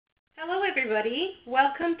Hello everybody,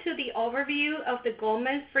 welcome to the overview of the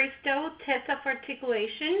Goldman-Fristoe Test of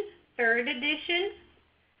Articulation, 3rd edition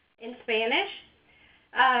in Spanish.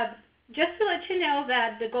 Just to let you know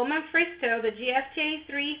that the Goldman-Fristoe, the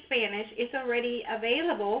GFTA-3 Spanish, is already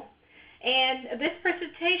available, and this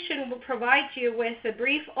presentation will provide you with a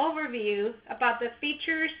brief overview about the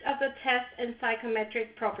features of the test and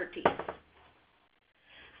psychometric properties.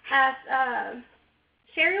 As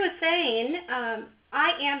Sherry was saying,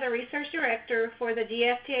 I am the research director for the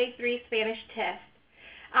GFTA-3 Spanish test.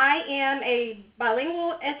 I am a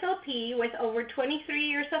bilingual SLP with over 23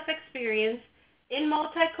 years of experience in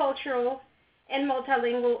multicultural and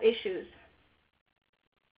multilingual issues.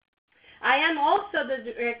 I am also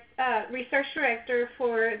the research director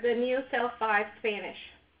for the new CCC-5 Spanish,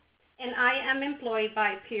 and I am employed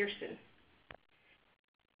by Pearson.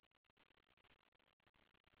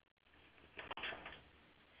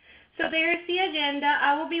 So there's the agenda.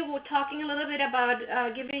 I will be talking a little bit about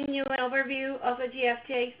giving you an overview of the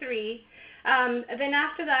GFTA-3. Then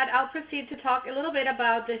after that, I'll proceed to talk a little bit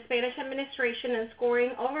about the Spanish administration and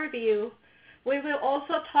scoring overview. We will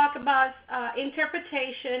also talk about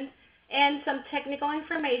interpretation and some technical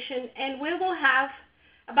information, and we will have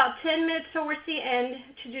about 10 minutes towards the end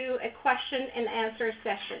to do a question and answer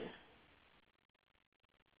session.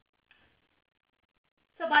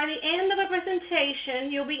 So by the end of the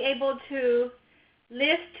presentation, you'll be able to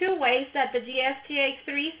list 2 ways that the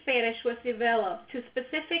GFTA-3 Spanish was developed to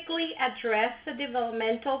specifically address the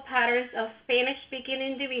developmental patterns of Spanish-speaking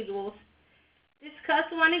individuals,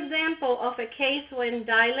 discuss one example of a case when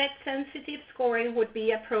dialect-sensitive scoring would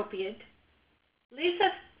be appropriate, list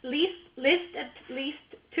at least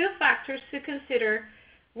 2 factors to consider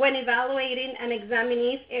when evaluating an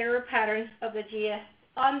examinee's error patterns of the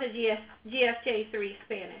GFTA-3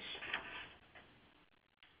 Spanish.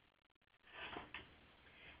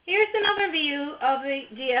 Here's an overview of the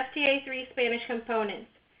GFTA-3 Spanish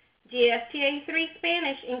components. GFTA-3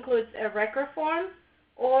 Spanish includes a record form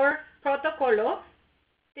or protocolo,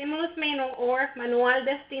 stimulus menu or manual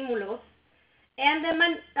de estímulos, and the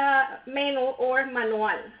menu or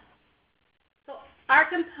manual. So our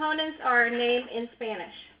components are named in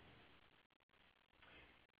Spanish.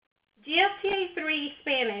 GFTA-3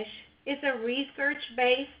 Spanish is a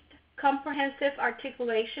research-based comprehensive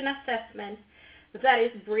articulation assessment that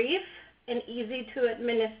is brief and easy to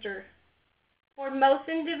administer. For most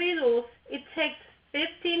individuals, it takes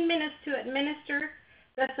 15 minutes to administer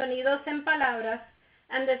the Sonidos en Palabras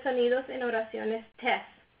and the Sonidos en Oraciones test.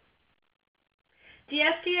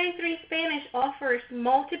 GFTA-3 Spanish offers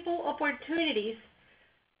multiple opportunities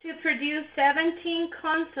to produce 17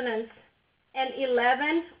 consonants and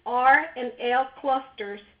 11 R and L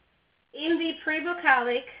clusters in the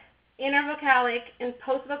pre-vocalic, intervocalic, and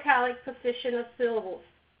post-vocalic position of syllables.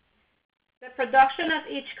 The production of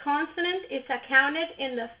each consonant is accounted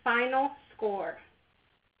in the final score.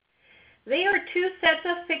 There are 2 sets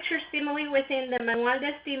of picture stimuli within the Manual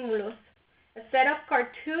de Estímulos, a set of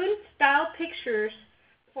cartoon-style pictures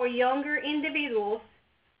for younger individuals,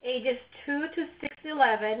 ages 2 to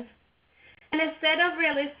 6'11", and a set of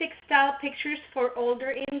realistic style pictures for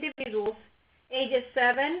older individuals, ages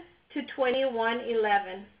 7 to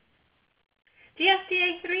 21'11".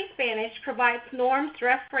 GFTA-3 Spanish provides norm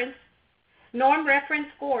reference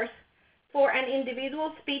scores for an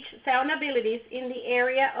individual's speech sound abilities in the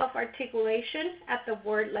area of articulation at the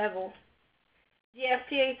word level.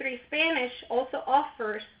 GFTA-3 Spanish also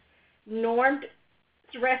offers normed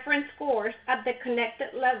reference scores at the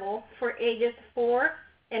connected level for ages 4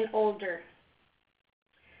 and older.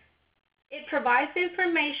 It provides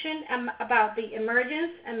information about the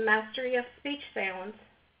emergence and mastery of speech sounds.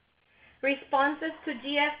 Responses to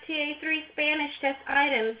GFTA-3 Spanish test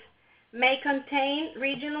items may contain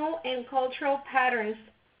regional and cultural patterns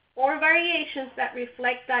or variations that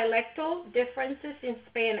reflect dialectal differences in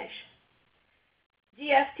Spanish.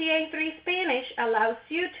 GFTA-3 Spanish allows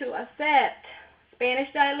you to accept Spanish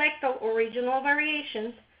dialectal or regional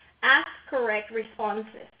variations as correct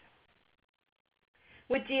responses.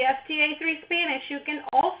 With GFTA-3 Spanish, you can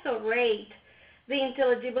also rate the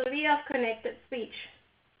intelligibility of connected speech.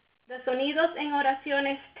 The Sonidos en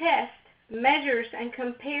Oraciones test measures and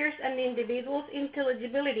compares an individual's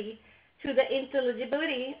intelligibility to the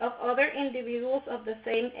intelligibility of other individuals of the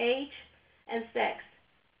same age and sex.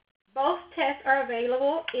 Both tests are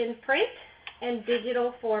available in print and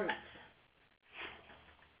digital formats.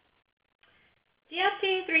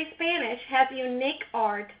 GFTA-3 Spanish has unique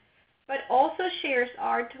art, but also shares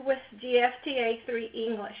art with GFTA-3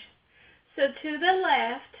 English. So to the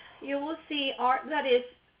left, you will see art that is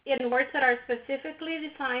in words that are specifically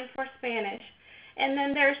designed for Spanish, And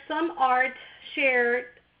then there's some art shared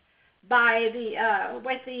by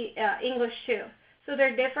with the English too. So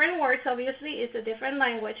they're different words. Obviously, it's a different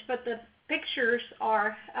language, but the pictures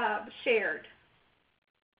are shared.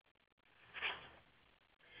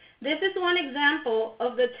 This is one example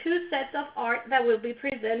of the two sets of art that will be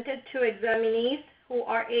presented to examinees who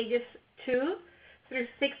are ages 2 through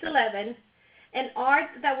 6'11", and art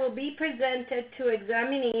that will be presented to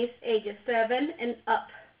examinees ages 7 and up.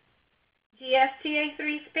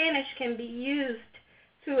 GFTA-3 Spanish can be used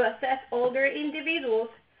to assess older individuals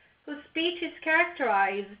whose speech is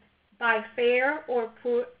characterized by fair or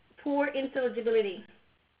poor intelligibility.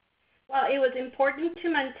 While it was important to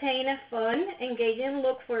maintain a fun, engaging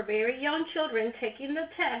look for very young children taking the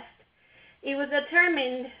test, it was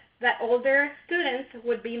determined that older students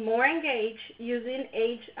would be more engaged using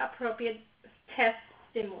age-appropriate test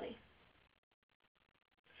stimuli.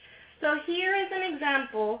 So here is an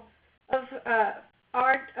example of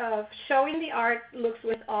art of showing the art looks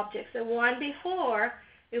with objects. The one before,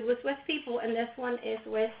 it was with people, and this one is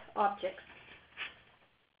with objects.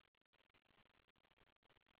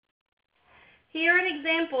 Here an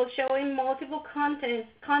example showing multiple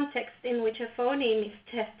contexts in which a phoneme is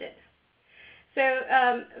tested.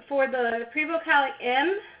 So for the prevocalic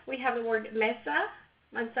M, we have the word mesa,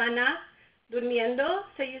 manzana, durmiendo.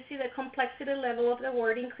 So you see the complexity level of the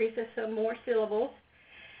word increases, so more syllables.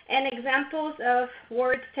 And examples of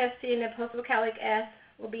words tested in the postvocalic S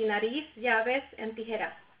will be nariz, llaves, and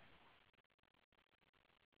tijeras.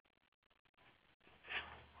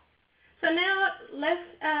 So now let's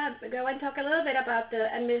go and talk a little bit about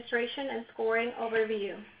the administration and scoring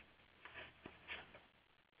overview.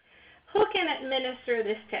 Who can administer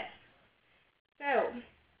this test? So,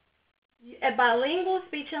 a bilingual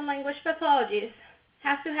speech and language pathologist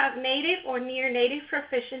has to have native or near native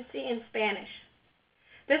proficiency in Spanish.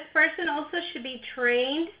 This person also should be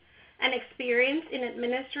trained and experienced in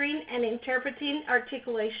administering and interpreting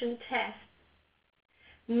articulation tests.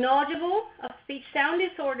 Knowledgeable of speech sound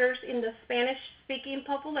disorders in the Spanish-speaking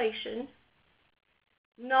population.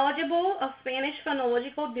 Knowledgeable of Spanish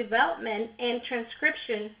phonological development and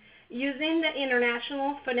transcription using the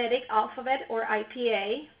International Phonetic Alphabet or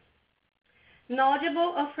IPA.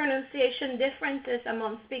 Knowledgeable of pronunciation differences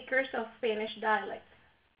among speakers of Spanish dialects.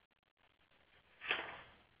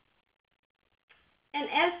 An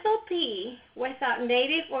SLP without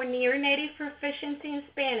native or near native proficiency in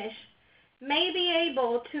Spanish may be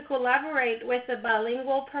able to collaborate with a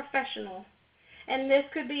bilingual professional, and this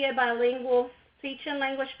could be a bilingual speech and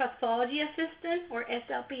language pathology assistant or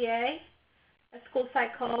SLPA, a school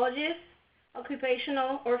psychologist,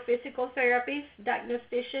 occupational or physical therapist,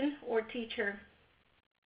 diagnostician, or teacher.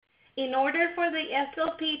 In order for the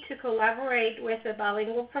SLP to collaborate with a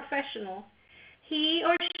bilingual professional, he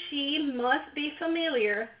or she must be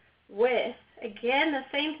familiar with, again, the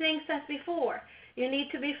same things as before. You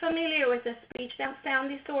need to be familiar with the speech sound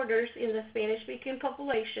disorders in the Spanish-speaking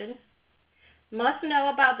population, must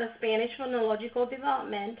know about the Spanish phonological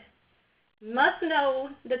development, must know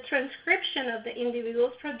the transcription of the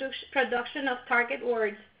individual's production of target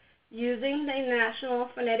words using the International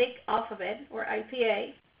Phonetic Alphabet, or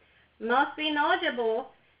IPA, must be knowledgeable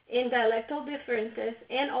in dialectal differences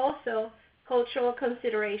and also cultural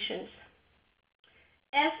considerations.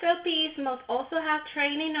 SLPs must also have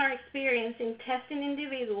training or experience in testing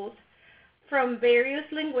individuals from various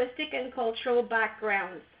linguistic and cultural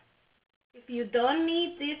backgrounds. If you don't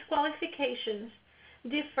meet these qualifications,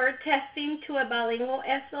 defer testing to a bilingual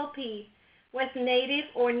SLP with native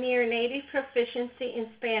or near native proficiency in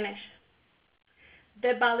Spanish.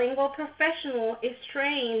 The bilingual professional is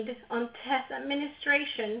trained on test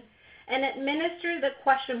administration and administers the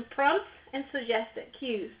question prompts and suggested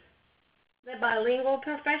cues. The bilingual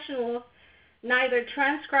professional neither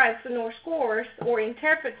transcribes nor scores or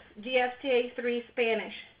interprets GFTA-3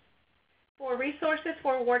 Spanish. For resources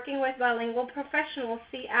for working with bilingual professionals,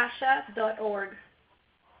 see asha.org.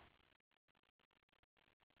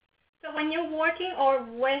 So when you're working or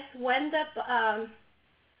when the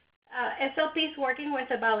SLP is working with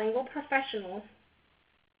a bilingual professional,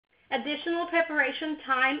 additional preparation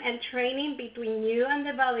time and training between you and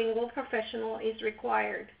the bilingual professional is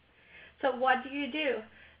required. So what do?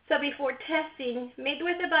 So before testing, meet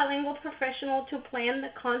with the bilingual professional to plan the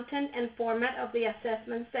content and format of the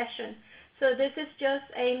assessment session. So this is just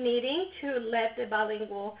a meeting to let the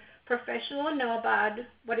bilingual professional know about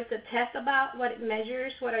what is the test about, what it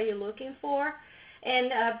measures, what are you looking for,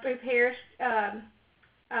 and prepares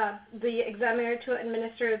the examiner to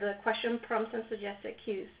administer the question prompts and suggested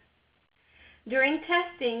cues. During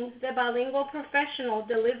testing, the bilingual professional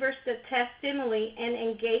delivers the test stimuli and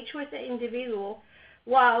engages with the individual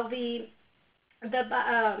while the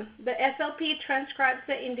SLP transcribes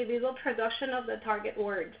the individual production of the target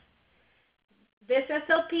words. This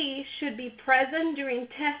SLP should be present during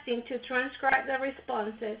testing to transcribe the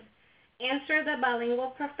responses, answer the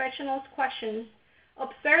bilingual professional's questions,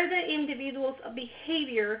 observe the individual's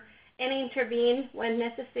behavior, and intervene when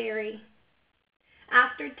necessary.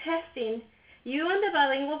 After testing, you and the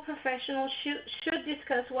bilingual professional should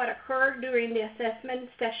discuss what occurred during the assessment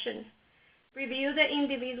session. Review the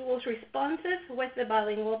individual's responses with the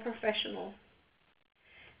bilingual professional.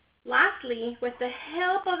 Lastly, with the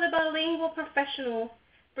help of the bilingual professional,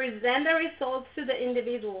 present the results to the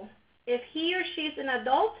individual, if he or she is an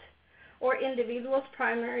adult or the individual's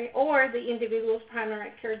primary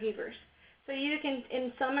caregivers. So you can,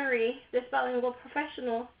 in summary, this bilingual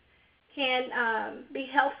professional can be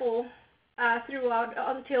helpful throughout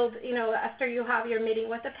until, after you have your meeting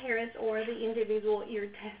with the parents or the individual you're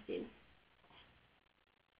testing.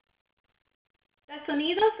 The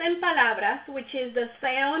Sonidos en Palabras, which is the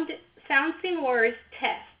sounds in words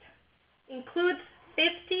test, includes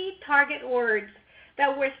 50 target words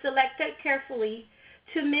that were selected carefully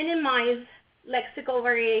to minimize lexical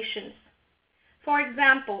variations. For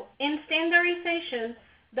example, in standardization,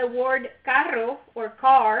 the word carro or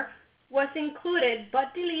car was included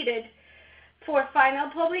but deleted for final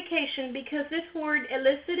publication because this word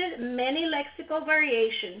elicited many lexical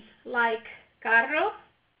variations like carro,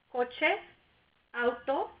 coche,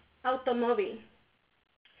 auto, automóvil.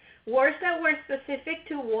 Words that were specific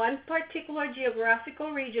to one particular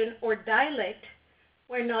geographical region or dialect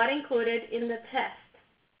were not included in the test.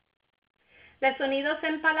 The Sonidos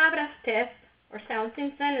en Palabras test, or sounds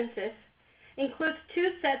in sentences, includes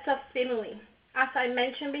two sets of simile. As I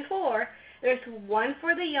mentioned before, there's one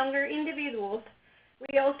for the younger individuals.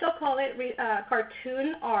 We also call it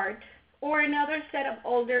cartoon art, or another set of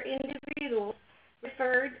older individuals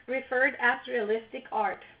referred as realistic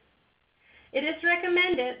art. It is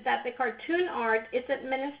recommended that the cartoon art is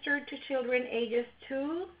administered to children ages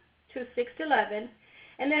 2 to 6'11",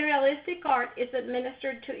 and the realistic art is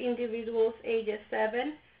administered to individuals ages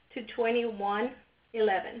 7 to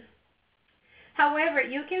 21'11". However,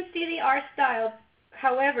 you can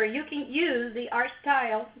use the art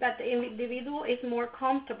style that the individual is more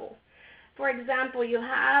comfortable. For example, you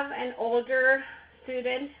have an older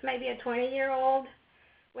student, maybe a 20-year-old,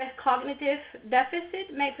 with cognitive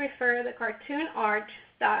deficit may prefer the cartoon art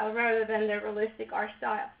style rather than the realistic art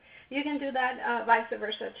style. You can do that vice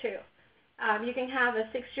versa too. You can have a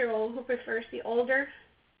 6-year-old who prefers the older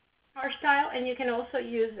art style, and you can also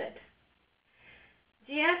use it.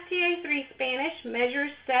 GFTA-3 Spanish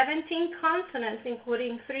measures 17 consonants,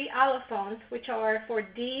 including 3 allophones, which are for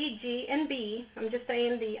D, G, and B. I'm just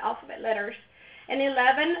saying the alphabet letters, and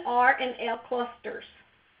 11 R and L clusters.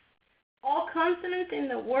 All consonants in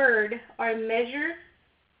the word are measured.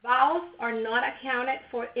 Vowels are not accounted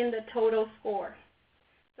for in the total score.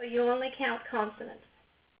 So you only count consonants,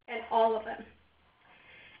 and all of them.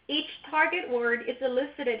 Each target word is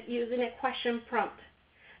elicited using a question prompt.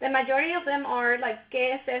 The majority of them are like,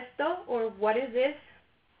 ¿qué es esto? Or what is this?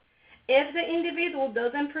 If the individual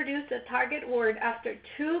doesn't produce the target word after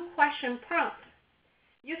 2 question prompts,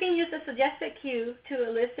 you can use the suggested cue to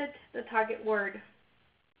elicit the target word.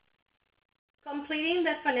 Completing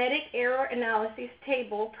the phonetic error analysis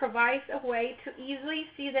table provides a way to easily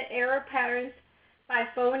see the error patterns by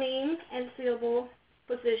phoneme and syllable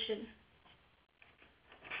position.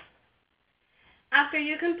 After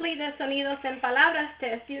you complete the Sonidos en Palabras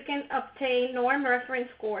test, you can obtain norm reference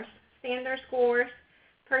scores, standard scores,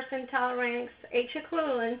 percentile ranks, H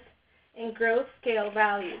equivalents, and growth scale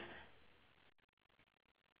values.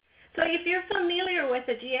 So if you're familiar with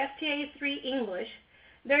the GFTA-3 English,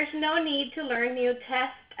 there's no need to learn new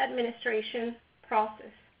test administration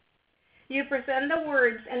process. You present the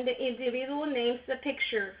words and the individual names the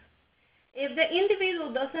picture. If the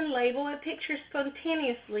individual doesn't label a picture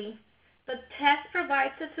spontaneously, the test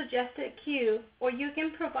provides a suggested cue, or you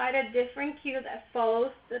can provide a different cue that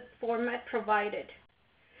follows the format provided.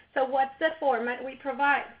 So what's the format we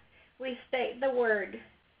provide? We state the word.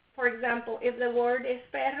 For example, if the word is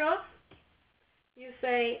perro, you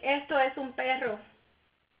say, esto es un perro.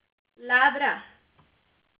 Ladra.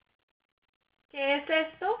 ¿Qué es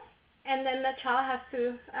esto? And then the child has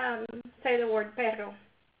to say the word perro.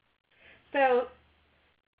 So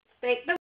state the